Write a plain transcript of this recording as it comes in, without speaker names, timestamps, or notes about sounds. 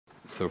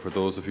So for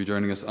those of you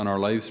joining us on our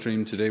live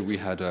stream today, we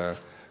had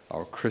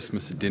our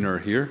Christmas dinner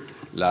here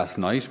last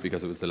night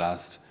because it was the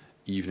last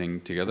evening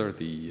together.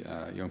 The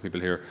young people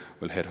here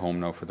will head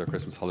home now for their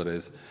Christmas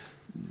holidays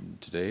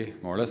today,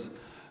 more or less.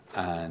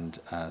 And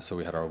so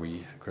we had our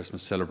wee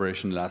Christmas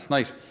celebration last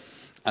night.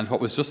 And what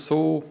was just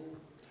so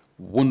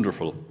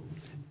wonderful,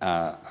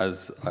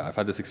 as I've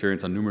had this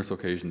experience on numerous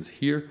occasions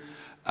here,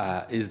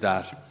 is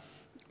that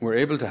we're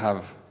able to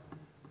have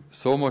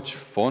so much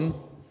fun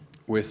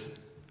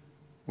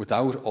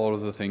without all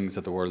of the things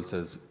that the world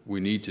says we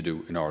need to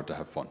do in order to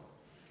have fun.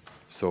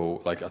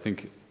 So, like, I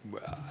think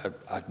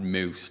at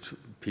most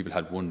people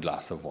had one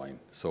glass of wine,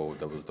 so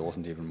there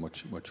wasn't even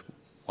much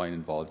wine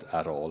involved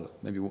at all.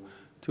 Maybe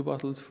 2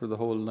 bottles for the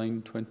whole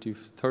 9, 20,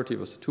 30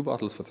 of us. 2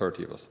 bottles for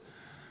 30 of us,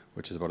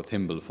 which is about a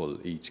thimble full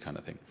each, kind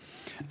of thing.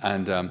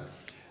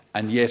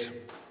 And yet,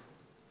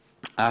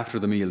 after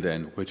the meal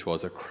then, which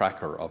was a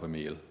cracker of a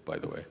meal, by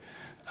the way,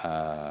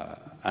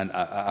 and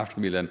after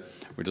the meal then,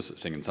 we're just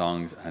singing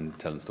songs and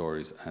telling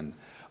stories and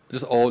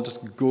just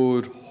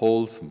good,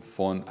 wholesome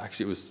fun.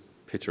 Actually, it was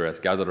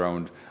picturesque, gathered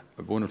around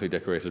a wonderfully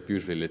decorated,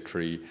 beautifully lit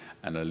tree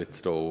and a lit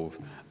stove,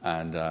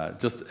 and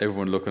just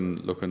everyone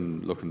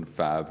looking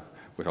fab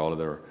with all of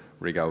their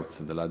rig outs,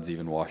 and the lads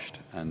even washed.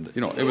 And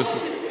you know, it was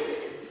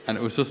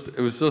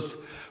just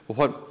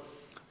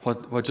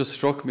what just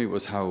struck me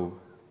was how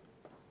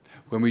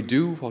when we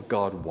do what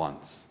God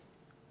wants,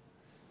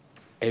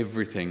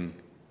 everything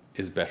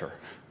is better,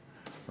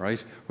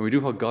 right? When we do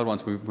what God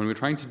wants, when we're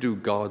trying to do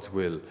God's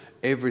will,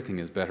 everything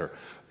is better.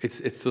 It's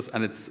just,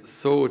 and it's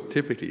so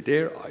typically,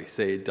 dare I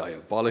say,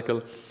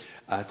 diabolical,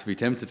 to be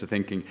tempted to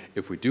thinking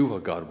if we do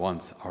what God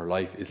wants, our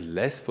life is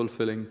less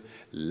fulfilling,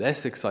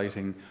 less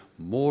exciting,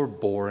 more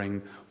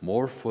boring,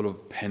 more full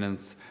of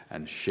penance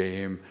and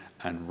shame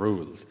and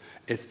rules.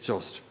 It's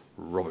just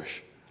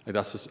rubbish. Like,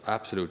 that's just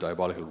absolute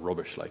diabolical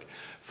rubbish. Like,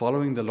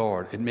 following the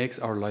Lord, it makes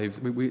our lives,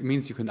 it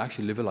means you can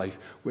actually live a life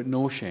with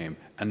no shame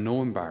and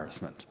no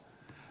embarrassment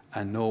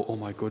and no, oh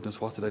my goodness,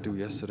 what did I do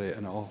yesterday,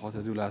 and oh, what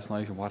did I do last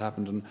night, and what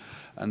happened,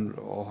 and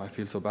oh, I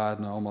feel so bad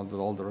now with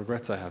all the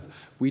regrets I have.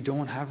 We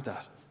don't have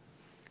that.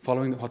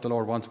 Following what the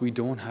Lord wants, we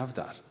don't have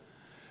that.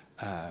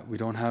 We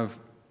don't have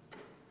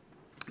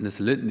this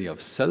litany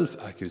of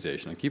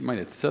self-accusation. And keep in mind,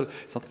 it's not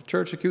the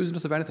church accusing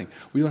us of anything.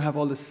 We don't have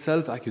all this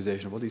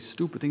self-accusation of all these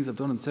stupid things I've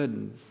done and said,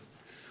 and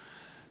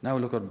now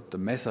look at the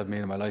mess I've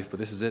made in my life, but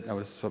this is it, now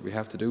this is what we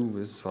have to do,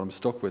 this is what I'm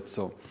stuck with.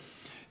 So,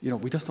 you know,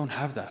 we just don't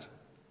have that.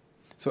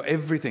 So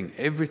everything,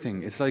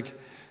 it's like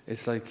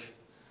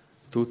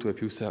tutto è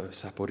più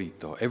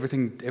saporito.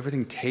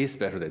 Everything tastes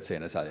better, they'd say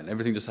in Italian.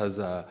 Everything just has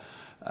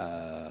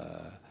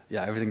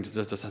everything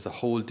just has a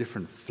whole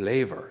different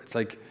flavor. It's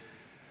like,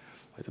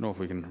 I don't know if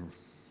we can,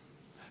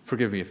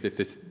 forgive me if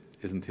this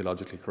isn't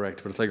theologically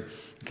correct, but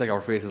it's like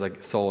our faith is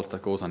like salt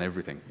that goes on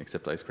everything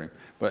except ice cream.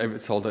 But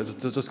salt that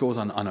just goes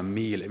on a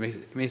meal.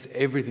 It makes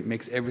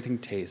everything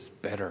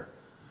taste better.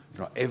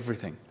 You know,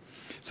 everything.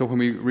 So when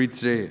we read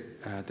today,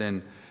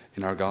 then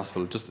in our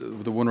gospel, just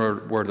the one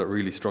word that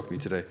really struck me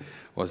today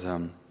was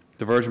the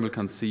virgin will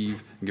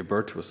conceive and give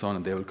birth to a son,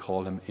 and they will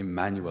call him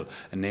Emmanuel,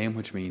 a name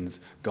which means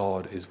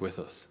God is with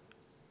us.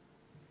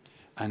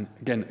 And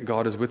again,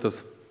 God is with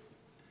us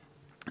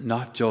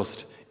not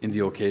just in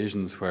the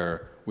occasions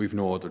where we've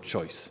no other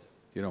choice.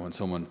 You know, when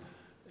someone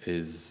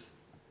is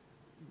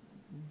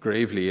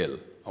gravely ill,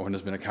 or when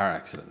there's been a car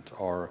accident,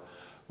 or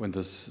when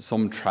there's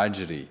some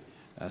tragedy,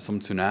 some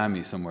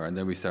tsunami somewhere, and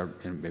then we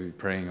start maybe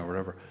praying or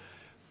whatever.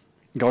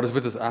 God is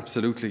with us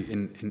absolutely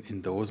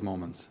in those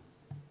moments.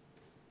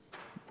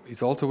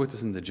 He's also with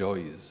us in the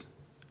joys,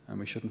 and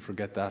we shouldn't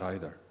forget that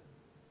either.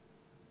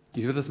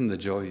 He's with us in the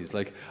joys.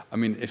 Like, I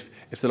mean,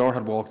 if the Lord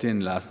had walked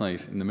in last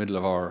night in the middle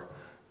of our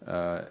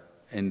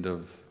end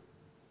of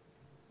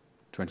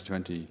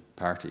 2020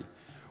 party,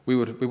 we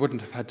wouldn't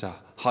have had to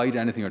hide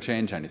anything or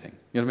change anything.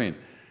 You know what I mean?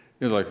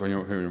 You know, like when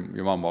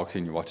your mom walks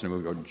in, you're watching a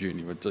movie, or June,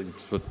 you would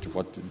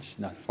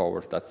not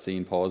forward that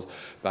scene, pause,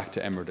 back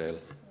to Emmerdale,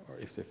 or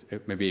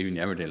if maybe even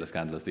Emmerdale is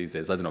scandalous these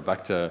days. I don't know,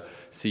 back to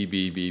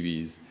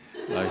CBBBs,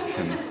 like,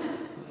 and,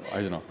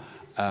 I don't know.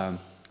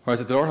 Whereas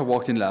if the Lord had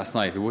walked in last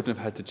night, we wouldn't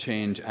have had to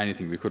change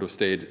anything. We could have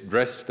stayed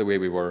dressed the way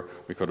we were.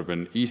 We could have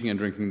been eating and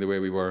drinking the way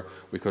we were.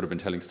 We could have been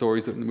telling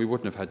stories. We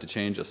wouldn't have had to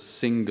change a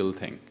single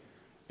thing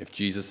if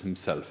Jesus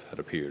himself had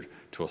appeared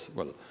to us.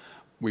 Well,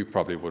 we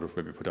probably would have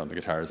maybe put down the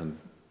guitars and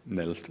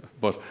knelt.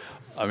 But,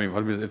 I mean,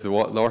 if the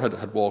Lord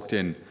had walked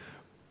in,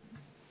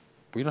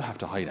 we don't have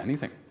to hide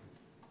anything.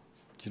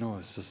 Do you know,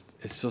 it's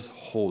just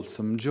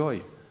wholesome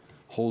joy,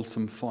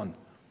 wholesome fun.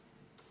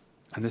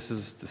 And this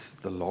is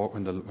the Lord,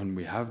 when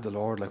we have the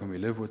Lord, like when we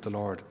live with the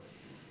Lord.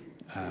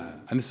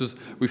 And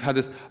we've had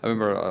this, I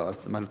remember, I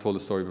might have told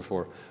this story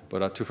before,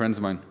 but 2 friends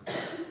of mine,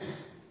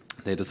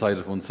 they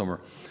decided one summer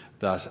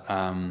that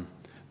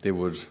they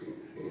would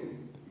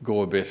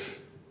go a bit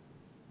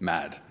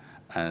mad,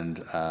 and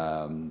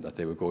that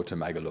they would go to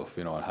Magaluf,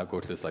 you know, and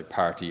go to this like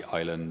party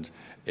island.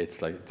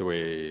 It's like the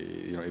way,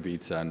 you know,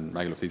 Ibiza and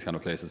Magaluf, these kind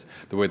of places,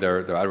 the way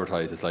they're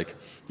advertised is like,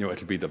 you know,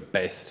 it'll be the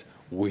best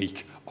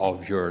week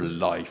of your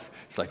life.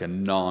 It's like a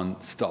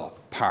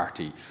non-stop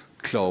party,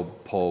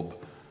 club, pub,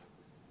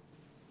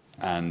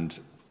 and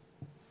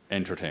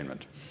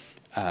entertainment.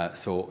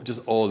 So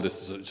just all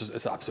this, it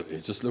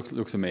just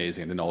looks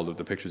amazing. And then all of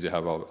the pictures you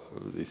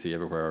see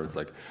everywhere, it's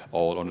like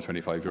all under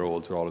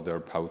 25-year-olds with all of their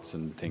pouts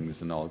and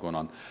things and all going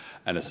on.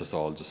 And it's just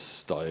all just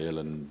style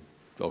and,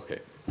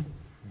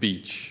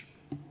 beach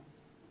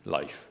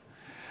life.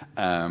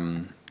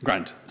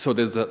 Grant. So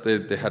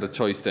they had a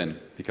choice then,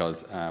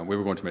 because we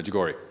were going to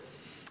Medjugorje,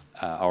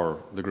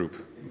 the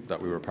group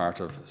that we were part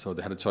of. So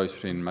they had a choice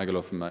between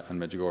Magaluf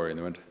and Medjugorje, and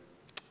they went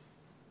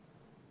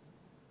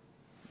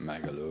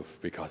Magaluf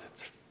because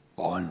it's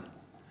fun.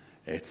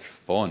 It's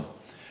fun.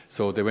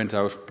 So they went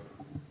out,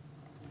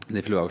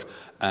 they flew out,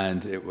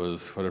 and it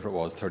was, whatever it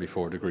was,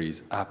 34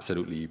 degrees,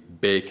 absolutely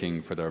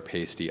baking for their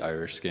pasty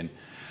Irish skin.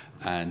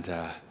 And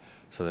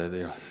so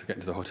they get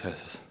into the hotel,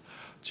 says,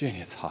 Janie,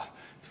 it's hot,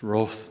 it's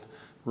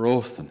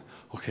roasting.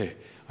 Okay,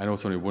 I know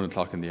it's only 1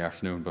 o'clock in the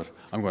afternoon, but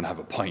I'm going to have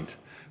a pint.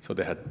 So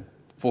they had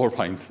 4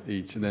 pints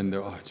each, and then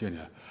they're, Janie,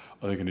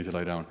 I think I need to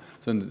lie down.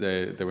 So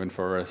then they went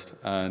for a rest,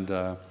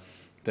 and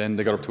then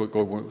they got up to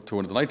go to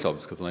one of the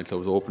nightclubs, because the nightclub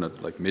was open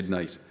at like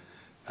midnight.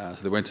 So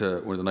they went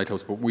to one of the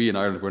nightclubs, but we in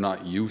Ireland were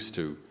not used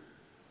to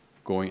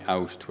going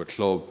out to a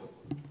club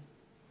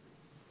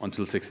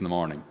until 6 in the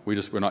morning.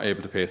 We're not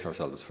able to pace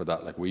ourselves for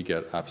that. Like, we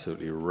get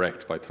absolutely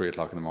wrecked by 3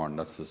 o'clock in the morning.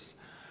 That's just,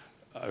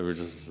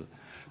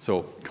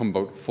 so come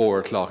about 4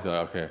 o'clock, they're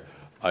like, okay,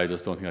 I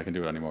just don't think I can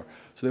do it anymore.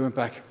 So they went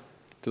back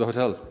to the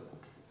hotel.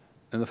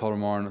 Then the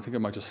following morning, I think I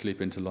might just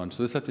sleep into lunch.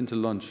 So they slept into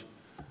lunch,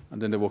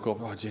 and then they woke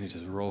up, Jenny,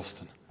 just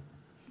roasting.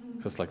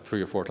 It's like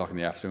 3 or 4 o'clock in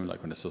the afternoon,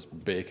 like when it's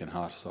just baking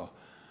hot. So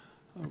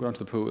I go down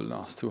to the pool,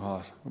 no, it's too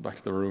hot. Go back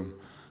to the room.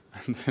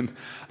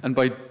 And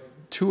by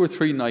 2 or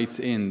 3 nights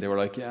in, they were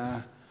like,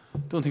 yeah,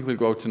 don't think we'll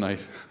go out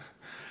tonight.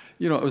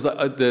 It was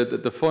like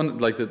the fun,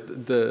 like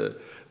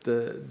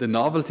the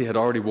novelty had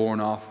already worn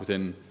off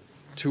within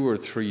 2 or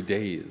 3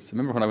 days. I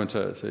remember when I went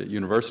to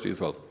university as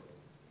well.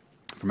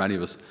 For many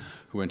of us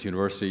who went to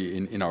university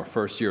in our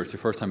first year, it's the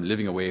first time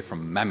living away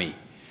from Mammy.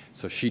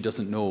 So she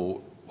doesn't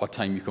know what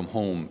time you come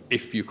home,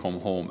 if you come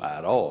home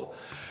at all.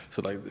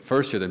 So like the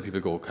first year, then people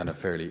go kind of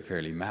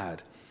fairly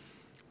mad.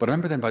 But I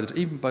remember then,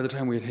 even by the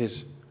time we had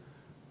hit,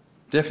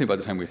 definitely by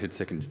the time we had hit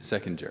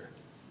second year,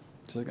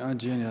 it's like,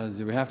 Jenny,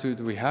 do we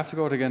have to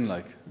go out again?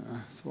 Like, I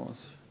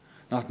suppose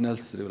nothing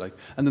else to do. Like,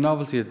 and the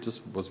novelty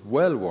just was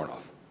well worn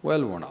off.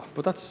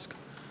 But it's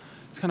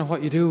kind of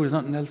what you do. There's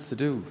nothing else to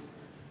do.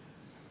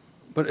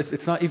 But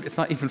it's not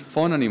even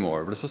fun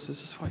anymore. But it's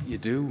just what you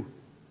do.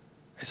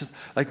 It's just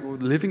like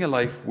living a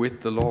life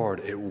with the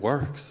Lord. It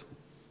works.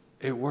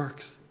 It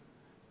works.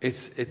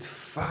 It's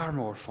far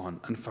more fun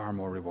and far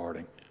more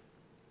rewarding.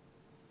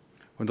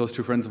 When those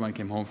 2 friends of mine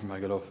came home from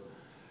Magaluf,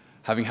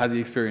 having had the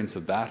experience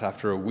of that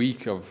after a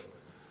week of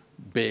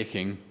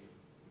baking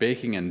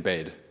and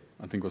bed,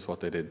 I think was what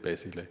they did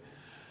basically.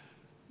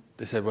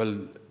 They said, well,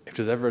 if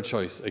there's ever a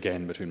choice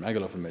again between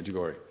Magaluf and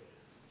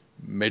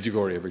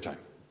Medjugorje every time.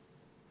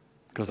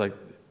 Because like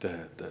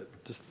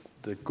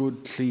the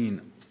good,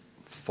 clean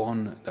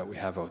fun that we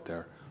have out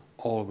there,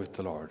 all with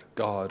the Lord,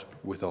 God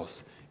with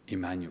us,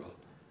 Emmanuel.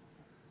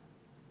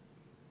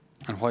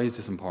 And why is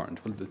this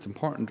important? Well, it's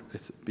important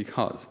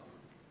because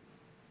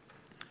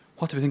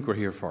what do we think we're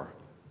here for?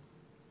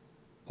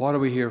 What are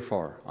we here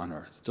for on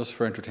earth? Just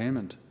for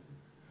entertainment?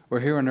 We're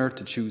here on earth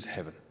to choose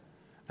heaven.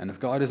 And if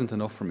God isn't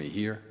enough for me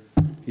here,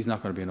 he's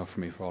not going to be enough for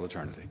me for all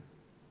eternity.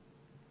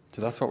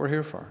 So that's what we're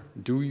here for.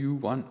 Do you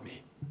want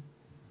me?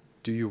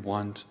 Do you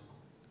want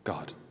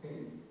God?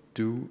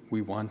 Do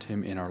we want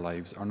him in our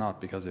lives or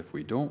not? Because if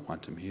we don't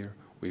want him here,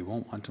 we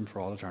won't want him for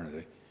all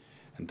eternity.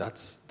 And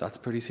that's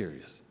pretty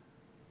serious.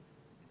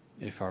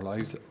 If our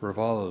lives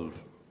revolve,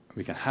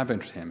 we can have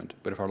entertainment,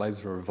 but if our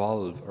lives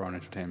revolve around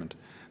entertainment,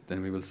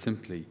 then we will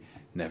simply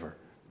never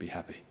be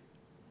happy.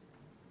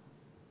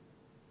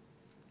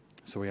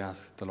 So we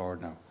ask the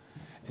Lord now,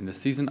 in the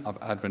season of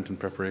Advent and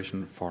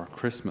preparation for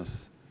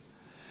Christmas,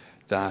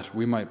 that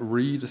we might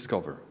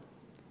rediscover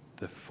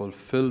the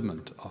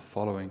fulfillment of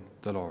following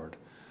the Lord,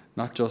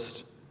 not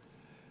just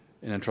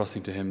in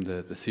entrusting to him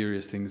the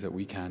serious things that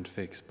we can't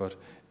fix, but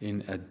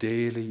in a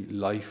daily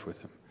life with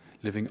him,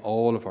 living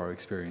all of our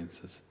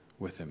experiences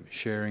with him,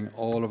 sharing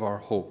all of our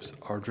hopes,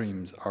 our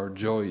dreams, our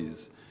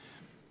joys,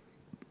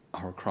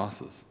 our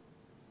crosses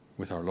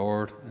with our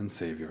Lord and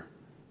Saviour,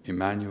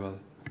 Emmanuel,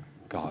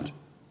 God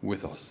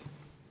with us.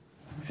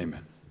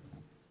 Amen.